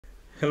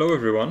Hello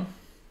everyone,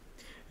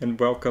 and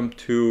welcome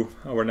to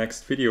our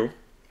next video.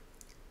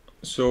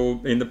 So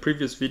in the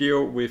previous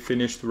video we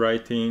finished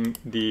writing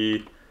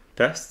the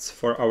tests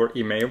for our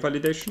email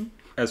validation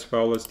as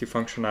well as the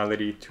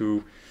functionality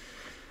to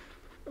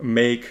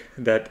make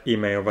that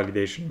email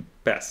validation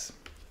pass.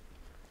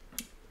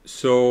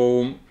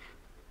 So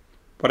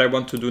what I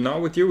want to do now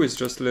with you is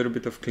just a little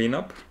bit of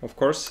cleanup. Of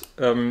course,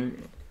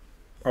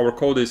 our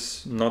code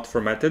is not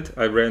formatted.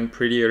 I ran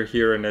prettier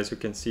here, and as you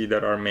can see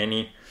there are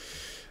many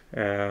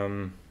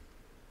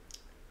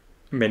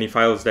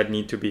files that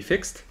need to be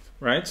fixed,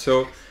 right?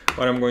 So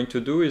what I'm going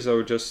to do is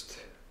I'll just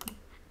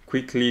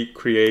quickly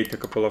create a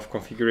couple of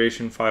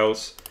configuration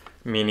files,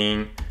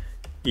 meaning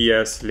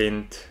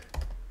eslint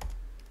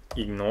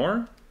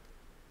ignore,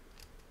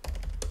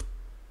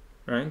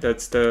 right?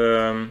 That's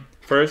the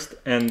first,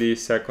 and the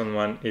second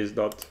one is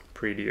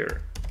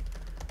 .prettier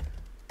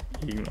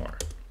ignore.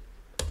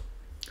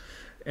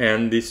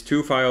 And these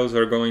two files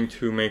are going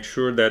to make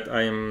sure that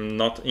I am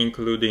not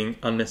including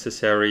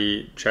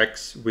unnecessary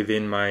checks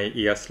within my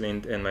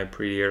eslint and my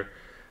prettier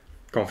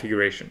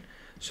configuration.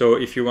 So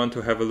if you want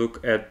to have a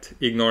look at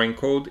ignoring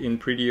code in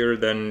prettier,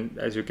 then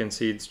as you can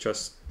see, it's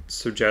just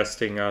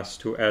suggesting us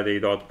to add a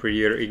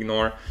 .prettier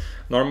ignore.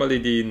 Normally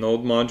the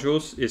node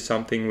modules is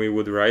something we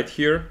would write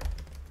here,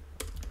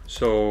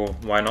 so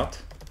why not,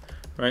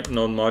 right?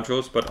 Node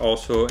modules, but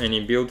also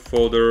any build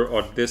folder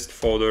or dist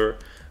folder.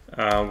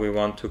 We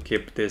want to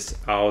keep this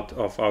out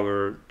of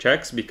our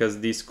checks because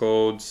these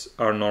codes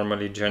are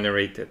normally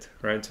generated,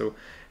 right? So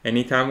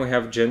anytime we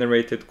have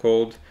generated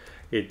code,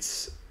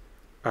 it's,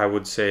 I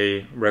would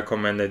say,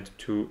 recommended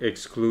to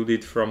exclude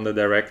it from the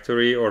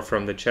directory or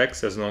from the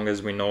checks, as long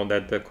as we know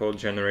that the code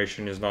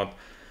generation is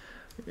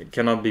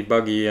cannot be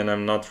buggy, and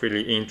I'm not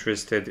really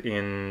interested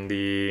in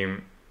the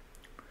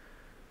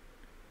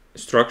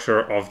structure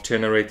of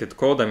generated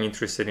code. I'm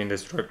interested in the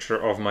structure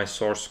of my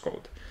source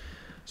code.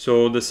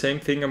 So the same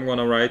thing I'm going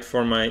to write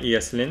for my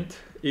eslint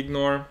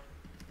ignore.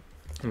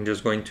 I'm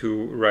just going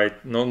to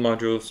write node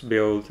modules,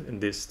 build,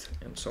 dist,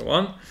 and so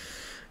on.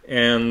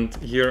 And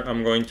here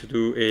I'm going to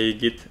do a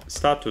git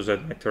status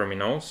at my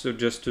terminal, so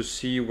just to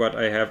see what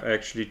I have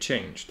actually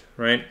changed,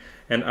 right?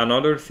 And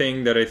another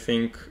thing that I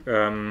think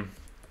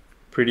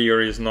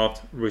prettier is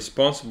not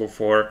responsible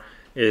for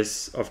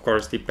is, of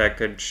course, the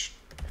package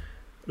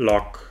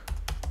lock.json.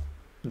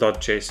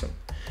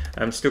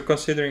 I'm still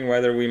considering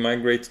whether we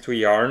migrate to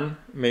Yarn.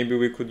 Maybe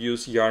we could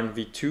use Yarn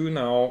v2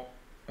 now,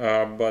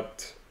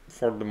 but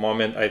for the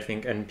moment I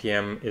think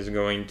npm is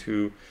going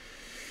to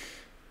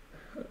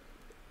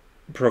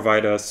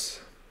provide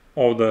us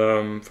all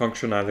the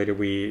functionality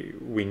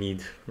we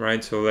need,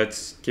 right? So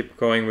let's keep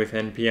going with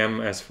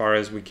npm as far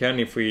as we can.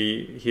 If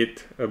we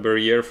hit a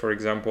barrier, for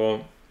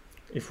example,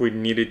 if we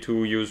needed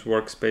to use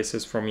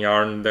workspaces from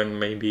Yarn, then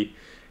maybe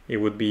it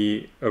would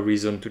be a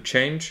reason to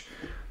change.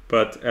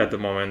 But at the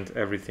moment,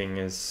 everything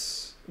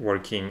is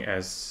working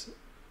as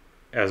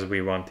we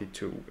want it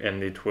to,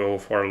 and it will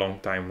for a long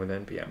time with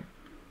npm.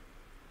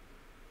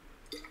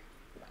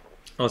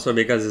 Also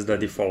because it's the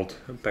default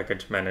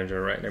package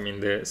manager, right? I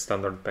mean, the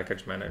standard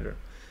package manager.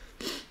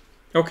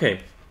 Okay,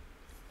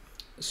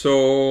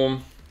 so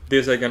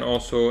this I can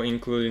also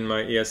include in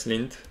my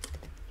eslint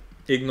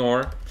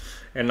ignore.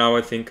 And now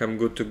I think I'm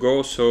good to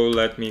go. So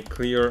let me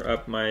clear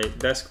up my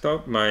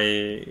desktop,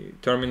 my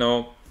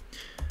terminal,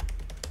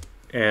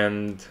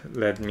 and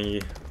let me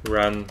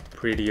run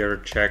prettier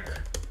check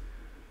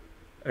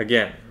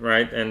again,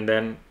 right? And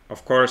then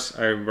of course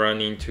I run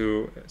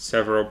into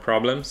several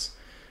problems.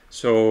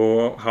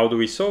 So how do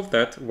we solve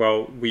that?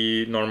 Well,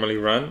 we normally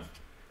run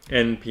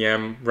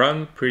npm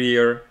run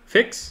prettier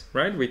fix,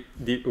 right?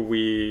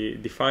 We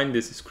define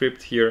this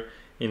script here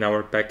in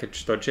our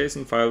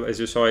package.json file. As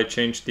you saw, I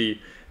changed the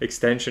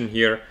extension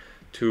here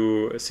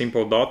to a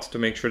simple dot to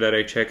make sure that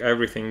I check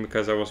everything,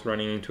 because I was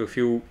running into a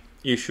few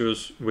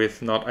issues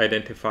with not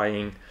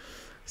identifying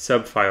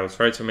subfiles,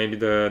 right? So maybe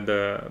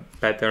the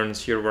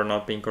patterns here were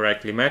not being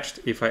correctly matched.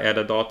 If I add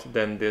a dot,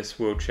 then this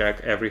will check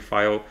every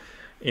file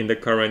in the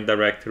current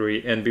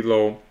directory and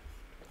below,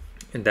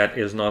 and that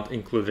is not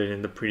included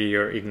in the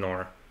prettier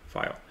ignore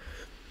file.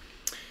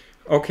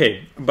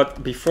 Okay,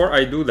 but before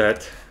I do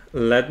that,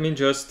 let me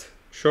just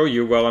show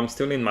you, well, I'm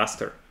still in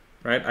master,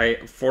 right?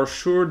 I for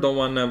sure don't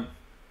want to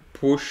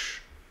push,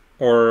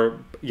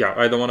 or yeah,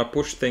 I don't want to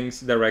push things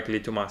directly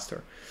to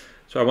master.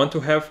 So I want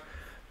to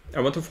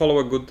follow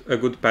a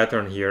good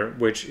pattern here,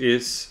 which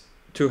is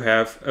to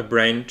have a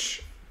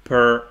branch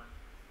per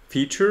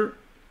feature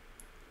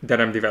that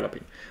I'm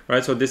developing,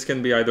 right? So this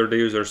can be either the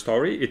user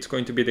story. It's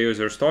going to be the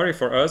user story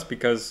for us,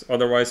 because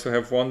otherwise to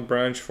have one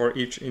branch for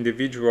each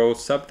individual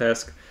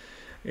subtask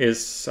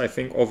is, I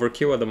think,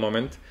 overkill at the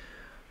moment.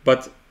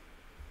 But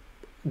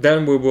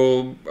then we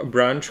will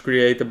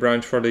create a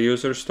branch for the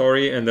user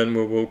story, and then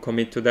we will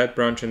commit to that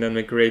branch, and then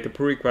we create a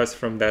pull request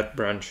from that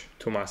branch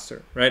to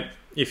master, right?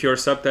 If your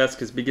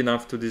subtask is big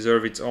enough to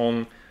deserve its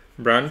own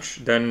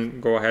branch,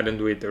 then go ahead and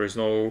do it. There is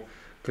no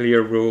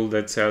clear rule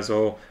that says,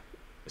 oh,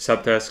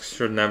 subtasks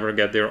should never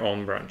get their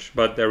own branch.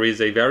 But there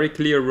is a very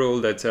clear rule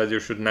that says you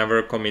should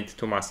never commit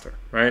to master,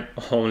 right?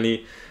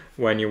 Only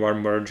when you are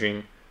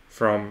merging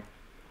from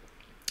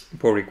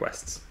pull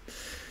requests.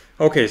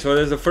 Okay, so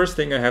that's the first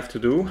thing I have to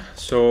do.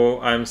 So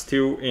I'm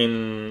still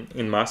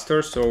in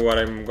master. So what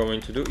I'm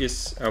going to do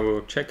is I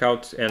will check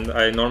out, and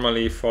I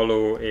normally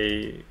follow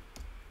a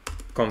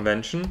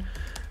convention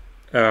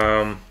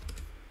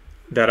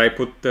that I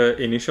put the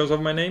initials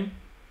of my name,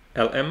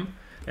 LM,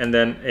 and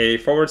then a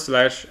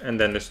 / and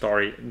then the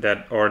story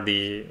that, or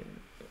the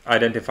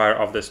identifier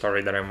of the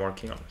story that I'm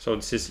working on. So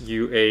this is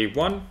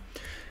UA1,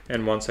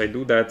 and once I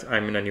do that,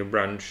 I'm in a new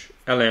branch,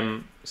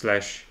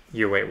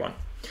 LM/UA1.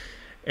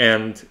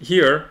 And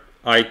here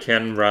I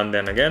can run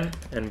then again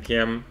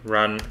npm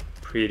run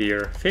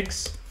prettier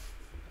fix,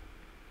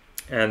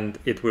 and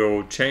it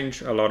will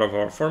change a lot of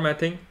our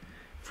formatting.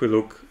 If we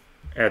look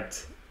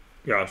at,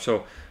 yeah,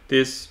 so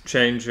this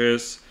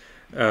changes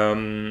a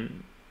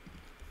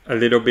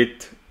little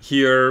bit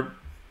here,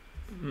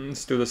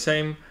 still the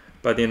same,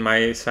 but in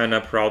my sign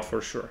up route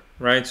for sure,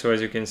 right? So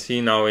as you can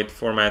see now, it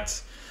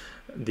formats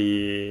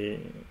the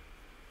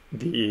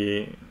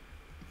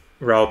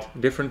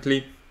route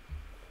differently.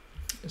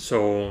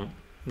 So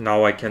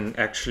now I can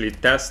actually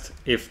test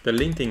if the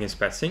linting is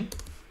passing.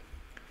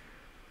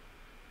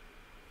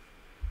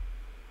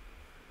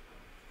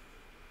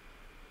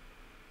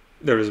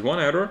 There is one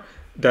error.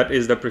 That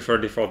is the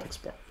preferred default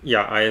export.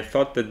 Yeah, I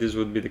thought that this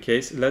would be the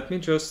case. Let me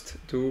just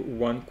do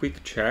one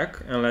quick check,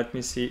 and let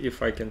me see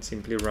if I can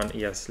simply run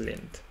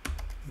eslint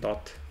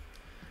dot.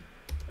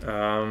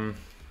 I'm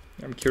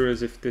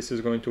curious if this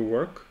is going to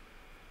work.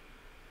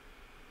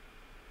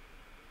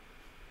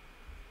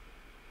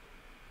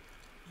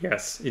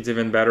 Yes, it's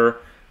even better.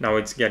 Now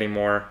it's getting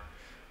more,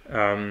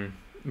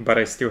 but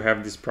I still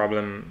have this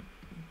problem,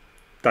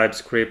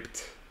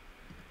 TypeScript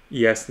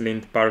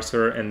eslint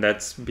parser, and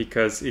that's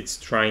because it's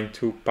trying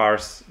to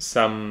parse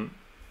some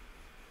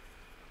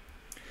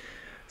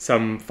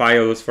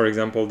files, for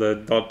example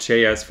the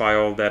 .js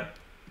file that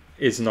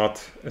is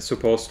not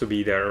supposed to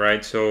be there,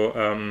 right? So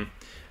I'm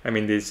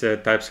in this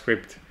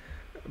TypeScript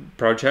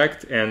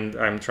project, and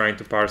I'm trying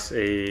to parse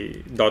a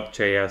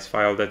 .js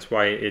file. That's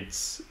why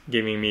it's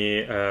giving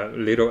me a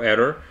little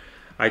error.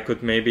 I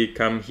could maybe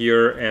come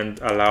here and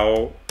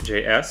allow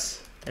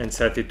JS and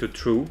set it to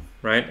true,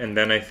 right? And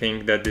then I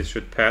think that this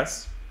should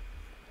pass.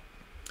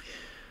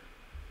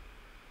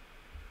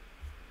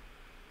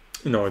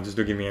 No, just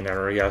to give me an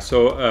error. Yeah,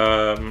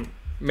 so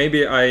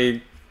maybe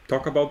I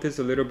talk about this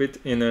a little bit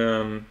in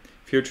a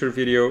future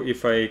video.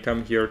 If I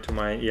come here to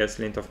my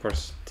eslint, of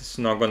course this is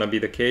not going to be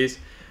the case.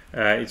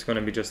 It's going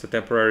to be just a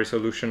temporary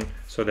solution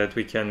so that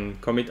we can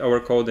commit our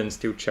code and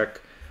still check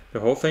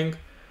the whole thing.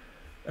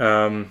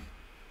 And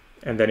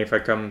then if I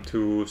come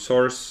to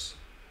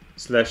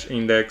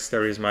source/index,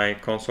 there is my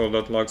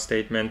console.log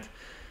statement.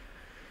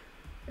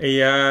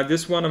 Yeah,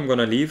 this one I'm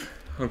gonna leave.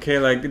 Okay,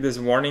 like this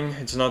warning,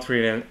 it's not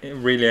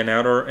really an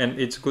error, and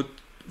it's good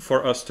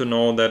for us to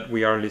know that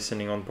we are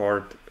listening on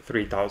port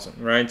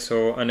 3000, right?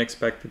 So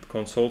unexpected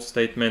console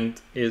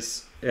statement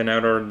is an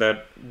error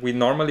that we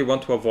normally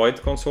want to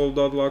avoid.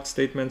 Console.log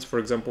statements, for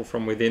example,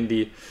 from within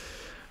the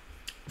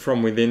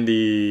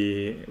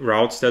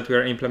routes that we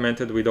are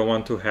implemented, we don't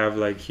want to have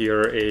like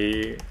here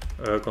a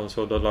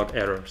console.log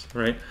errors,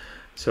 right?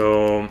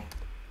 So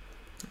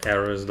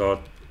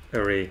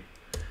errors.array,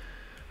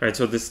 right?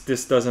 So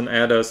this doesn't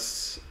add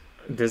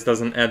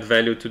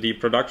value to the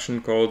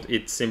production code.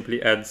 It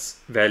simply adds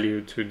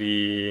value to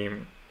the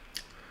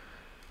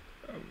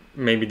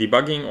maybe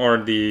debugging or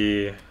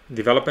the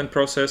development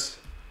process.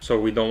 So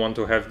we don't want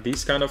to have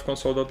these kind of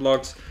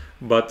console.logs.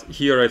 But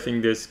here I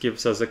think this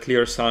gives us a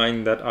clear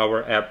sign that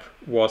our app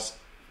was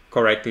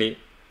correctly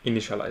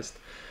initialized.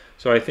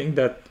 So I think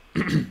that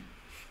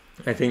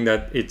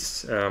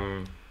it's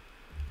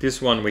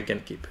this one we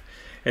can keep.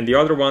 And the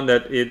other one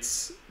that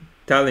it's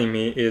telling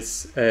me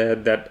is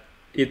that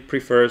it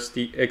prefers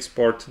the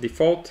export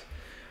default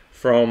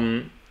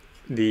from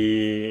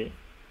the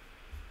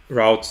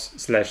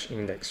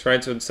routes/index,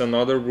 right? So it's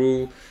another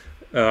rule.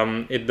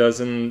 It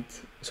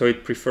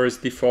prefers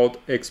default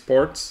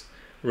exports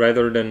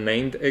rather than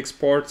named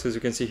exports. As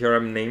you can see here,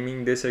 I'm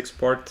naming this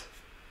export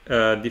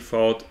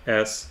default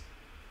as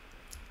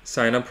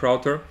signup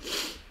router,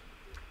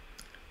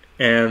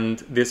 and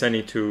this I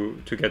need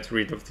to get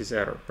rid of this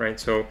error, right?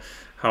 So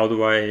how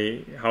do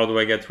I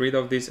get rid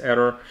of this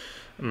error?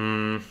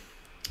 I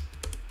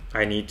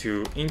need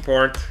to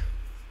import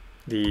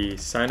the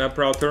signup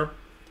router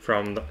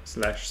from the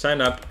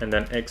 /signup and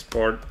then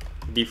export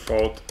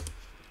default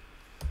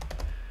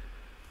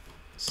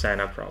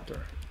signup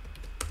router.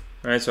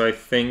 Right, so I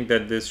think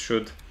that this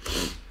should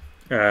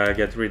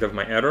get rid of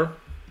my error.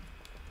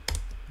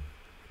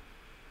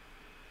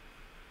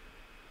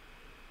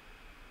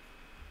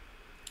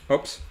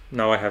 Oops,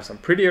 now I have some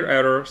prettier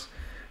errors,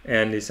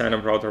 and the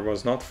signup router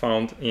was not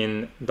found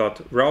in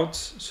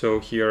 .routes. So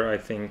here I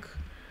think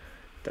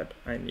that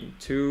I need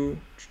to,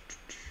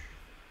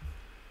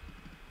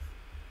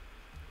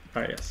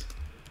 yes,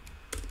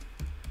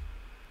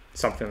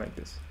 something like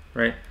this,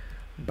 right?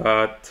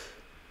 but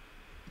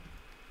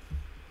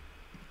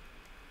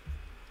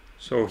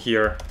so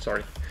here,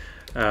 sorry,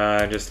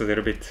 just a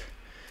little bit.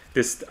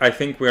 This, I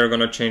think we are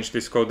going to change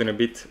this code in a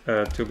bit.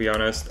 To be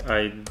honest,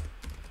 I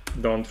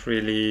don't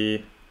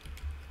really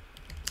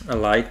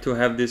like to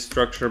have this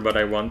structure, but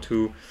I want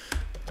to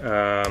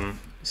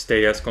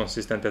stay as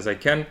consistent as I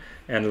can,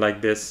 and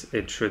like this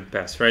it should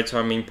pass, right? So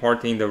I'm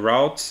importing the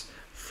routes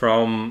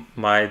from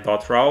my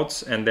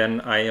 .routes, and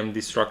then I am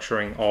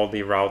destructuring all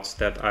the routes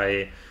that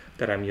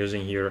I'm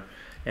using here,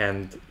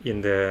 and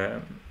in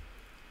the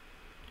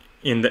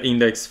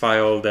index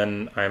file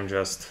then I'm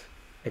just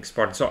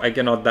exporting. So I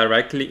cannot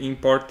directly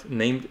import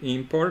named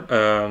import,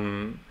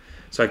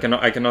 so I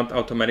cannot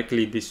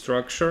automatically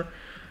destructure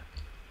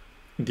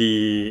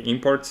the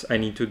imports. I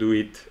need to do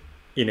it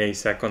in a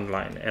second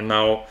line. And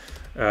now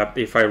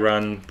if I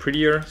run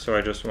prettier, so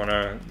I just want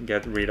to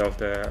get rid of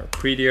the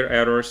prettier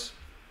errors.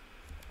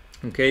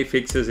 Okay,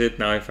 fixes it.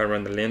 Now if I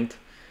run the lint,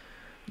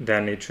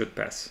 then it should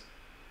pass.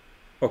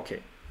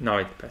 Okay, now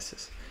it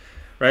passes,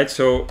 right?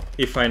 So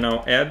if I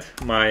now add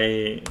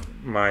my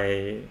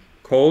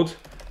code,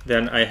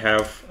 then I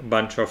have a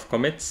bunch of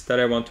commits that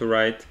I want to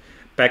write.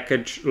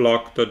 Package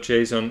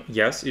lock.json,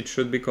 yes, it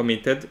should be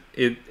committed.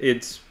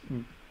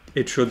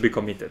 It should be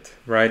committed,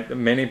 right?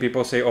 Many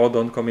people say, oh,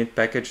 don't commit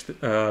package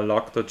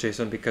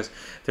lock.json because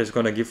there's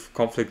going to give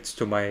conflicts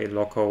to my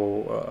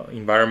local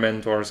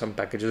environment, or some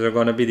packages are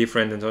going to be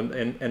different, and so on,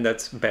 and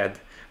that's bad.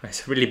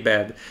 It's really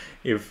bad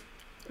if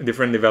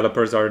different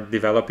developers are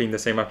developing the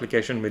same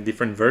application with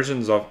different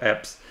versions of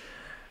apps.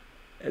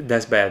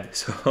 That's bad.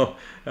 So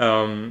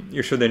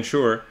you should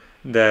ensure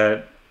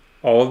that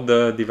all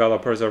the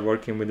developers are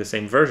working with the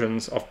same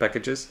versions of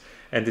packages,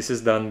 and this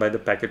is done by the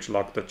package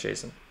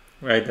lock.json.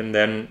 Right, and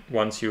then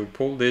once you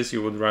pull this,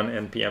 you would run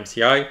npm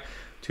CI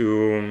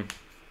to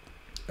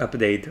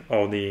update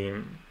all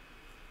the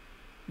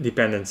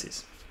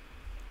dependencies.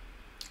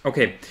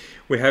 Okay,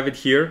 we have it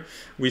here.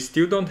 We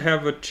still don't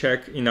have a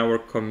check in our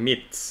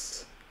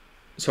commits,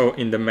 so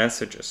in the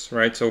messages,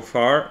 right? So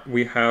far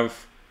we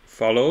have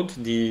followed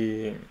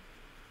the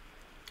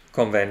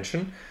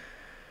convention.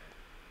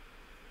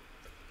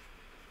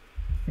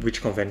 Which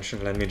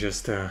convention? Let me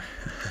just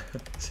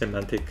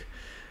semantic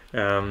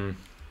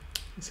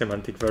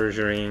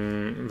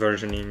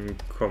versioning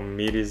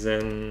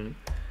commitison,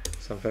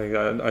 something like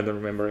that. I don't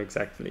remember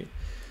exactly.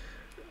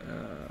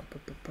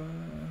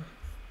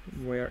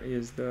 Where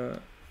is the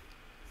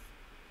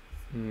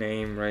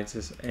name, right? It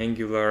says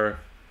Angular.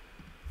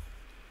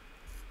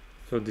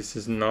 So this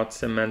is not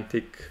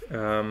semantic.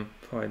 Oh,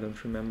 I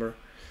don't remember.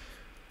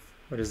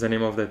 What is the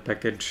name of that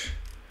package?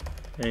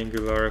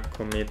 Angular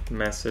commit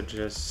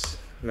messages.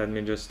 Let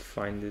me just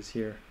find this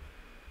here.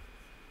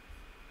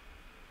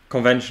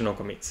 Conventional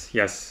commits.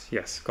 Yes,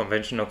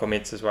 conventional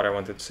commits is what I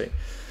wanted to say.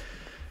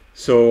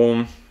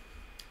 So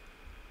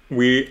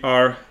we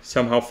are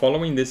somehow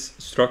following this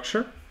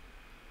structure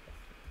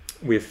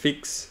with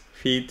fix,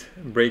 feed,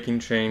 breaking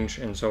change,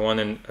 and so on,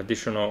 and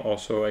additional.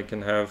 Also, I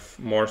can have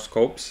more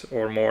scopes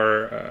or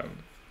more,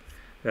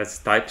 that's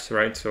types,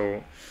 right?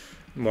 So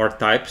more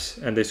types,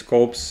 and the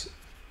scopes,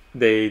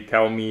 they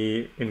tell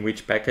me in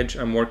which package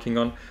I'm working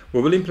on.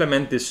 We will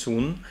implement this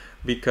soon,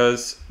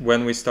 because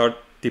when we start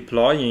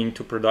deploying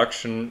to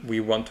production, we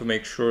want to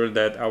make sure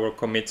that our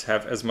commits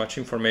have as much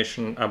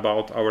information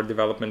about our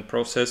development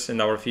process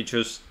and our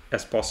features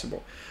as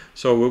possible.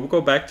 So we will go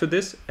back to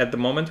this. At the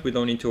moment, we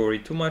don't need to worry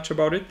too much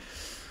about it.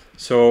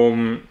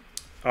 So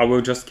I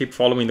will just keep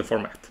following the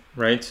format,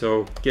 right?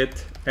 So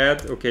git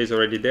add, okay, is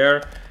already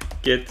there.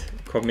 Git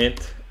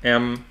commit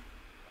m,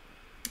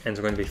 and it's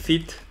going to be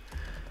fit.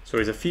 So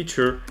it's a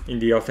feature in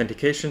the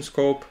authentication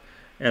scope,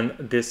 and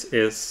this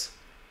is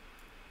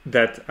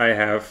that I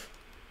have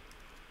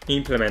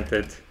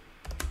implemented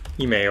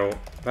email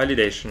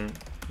validation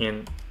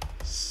in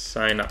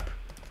sign up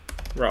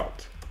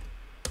route,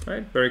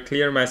 right? Very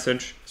clear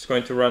message. It's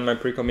going to run my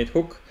pre-commit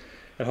hook,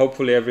 and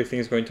hopefully everything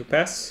is going to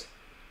pass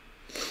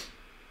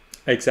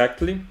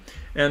exactly.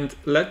 And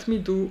let me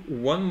do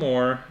one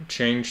more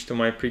change to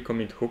my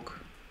pre-commit hook.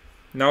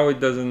 Now it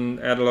doesn't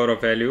add a lot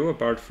of value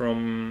apart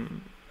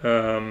from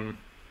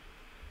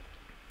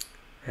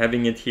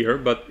having it here,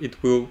 but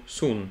it will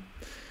soon.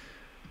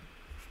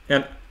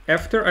 And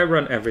after I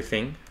run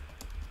everything,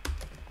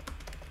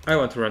 I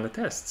want to run the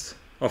tests,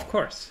 of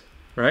course,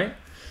 right?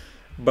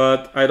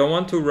 But I don't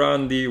want to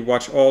run the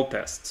watch all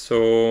tests.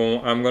 So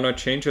I'm gonna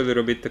change a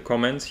little bit the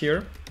comments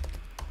here.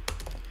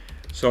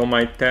 So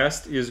my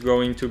test is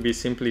going to be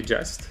simply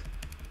jest,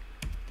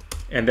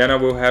 and then I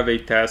will have a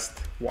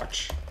test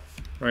watch,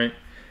 right?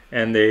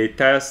 And the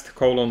test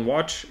colon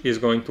watch is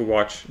going to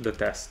watch the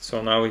test.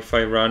 So now if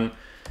I run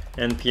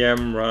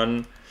npm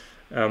run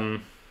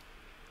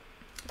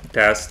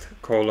test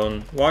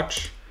colon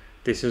watch,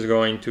 this is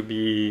going to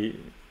be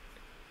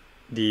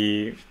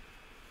the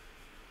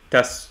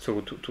test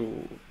so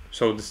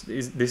this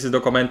is the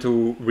command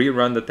to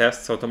rerun the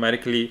tests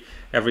automatically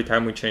every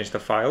time we change the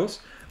files.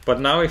 But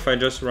now if I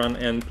just run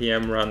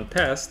npm run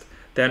test,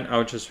 then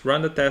I'll just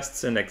run the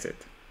tests and exit.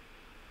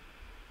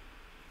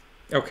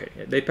 Okay,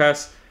 they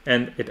pass,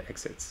 and it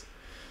exits.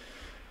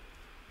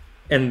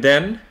 And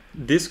then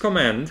this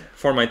command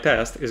for my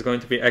test is going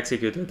to be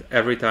executed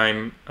every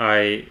time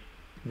I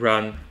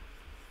run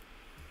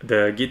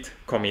the git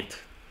commit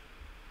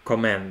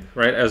command,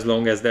 right? As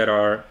long as there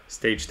are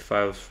staged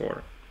files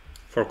for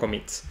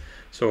commits.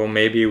 So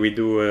maybe we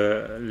do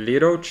a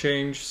little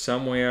change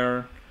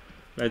somewhere.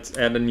 Let's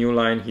add a new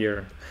line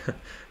here,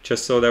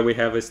 just so that we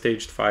have a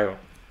staged file.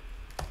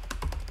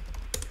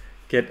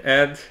 Git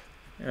add,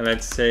 and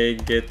let's say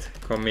git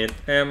commit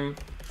m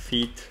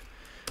feat.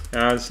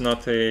 Now it's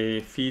not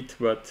a feat,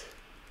 but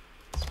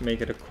let's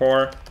make it a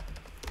core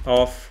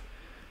of,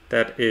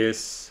 that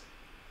is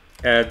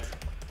add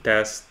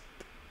test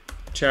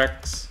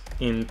checks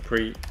in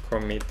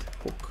pre-commit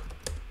hook.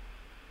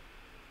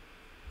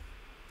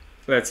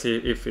 Let's see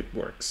if it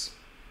works.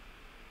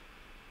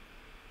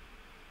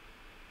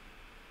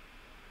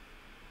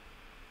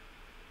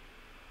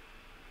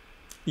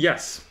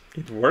 Yes,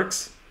 it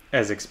works,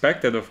 as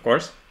expected, of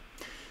course.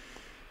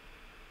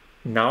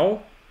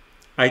 Now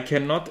I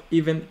cannot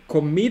even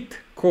commit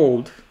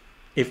code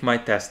if my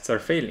tests are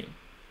failing.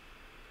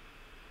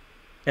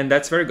 And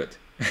that's very good,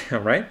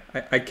 right?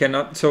 I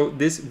cannot, so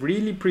this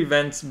really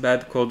prevents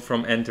bad code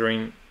from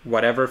entering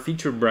whatever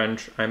feature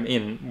branch I'm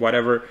in,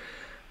 whatever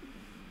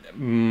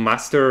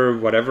master,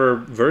 whatever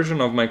version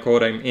of my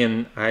code I'm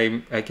in.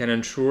 I can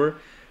ensure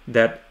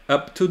that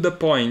up to the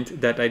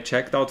point that I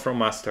checked out from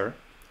master,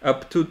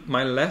 up to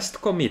my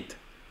last commit,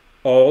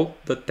 all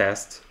the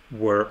tests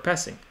were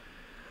passing.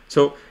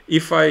 So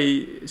if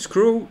I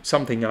screw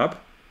something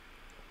up,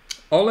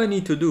 all I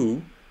need to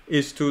do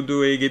is to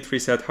do a git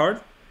reset hard,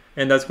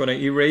 and that's going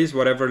to erase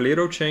whatever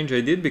little change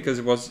I did, because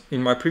it was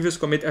in my previous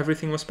commit,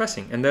 everything was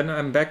passing. And then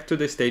I'm back to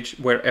the stage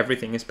where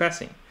everything is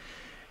passing.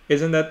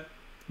 Isn't that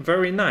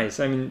very nice?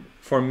 I mean,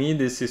 for me,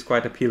 this is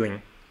quite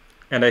appealing.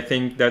 And I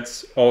think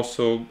that's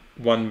also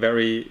one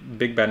very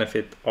big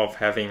benefit of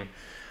having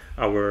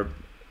our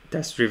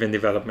test-driven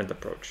development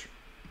approach.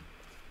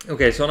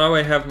 Okay, so now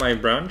I have my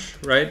branch,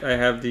 right? I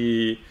have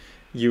the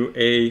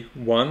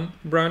UA1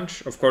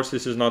 branch. Of course,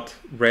 this is not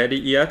ready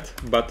yet,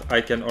 but I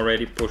can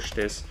already push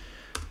this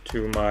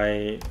to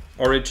my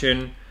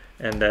origin,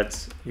 and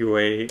that's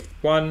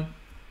UA1.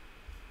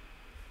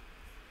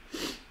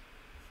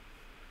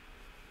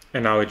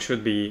 And now it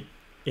should be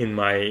in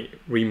my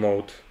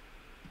remote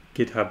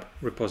GitHub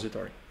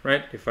repository,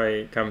 right? If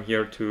I come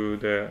here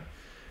to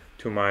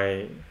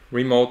my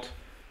remote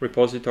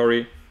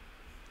repository,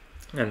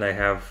 and I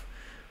have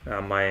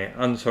my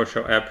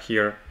unsocial app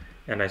here,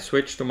 and I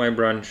switch to my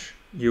branch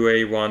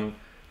UA1,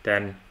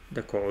 then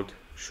the code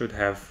should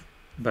have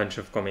a bunch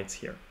of commits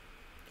here,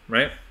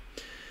 right?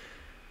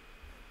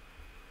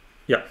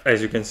 Yeah,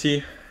 as you can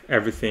see,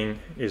 everything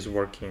is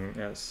working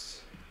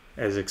as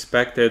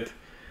expected,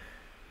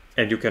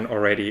 and you can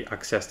already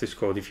access this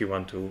code if you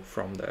want to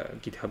from the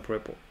GitHub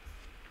repo.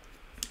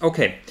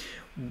 Okay,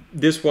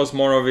 this was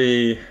more of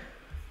a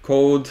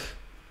code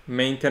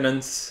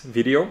maintenance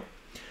video.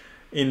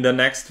 In the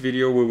next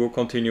video, we will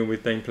continue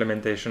with the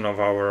implementation of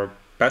our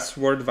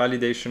password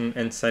validation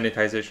and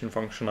sanitization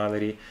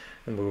functionality,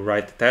 and we'll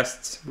write the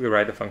tests, we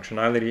write the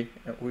functionality,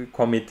 we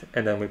commit,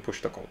 and then we push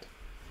the code.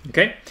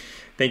 Okay,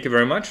 thank you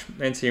very much,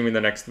 and see you in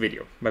the next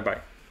video. Bye-bye.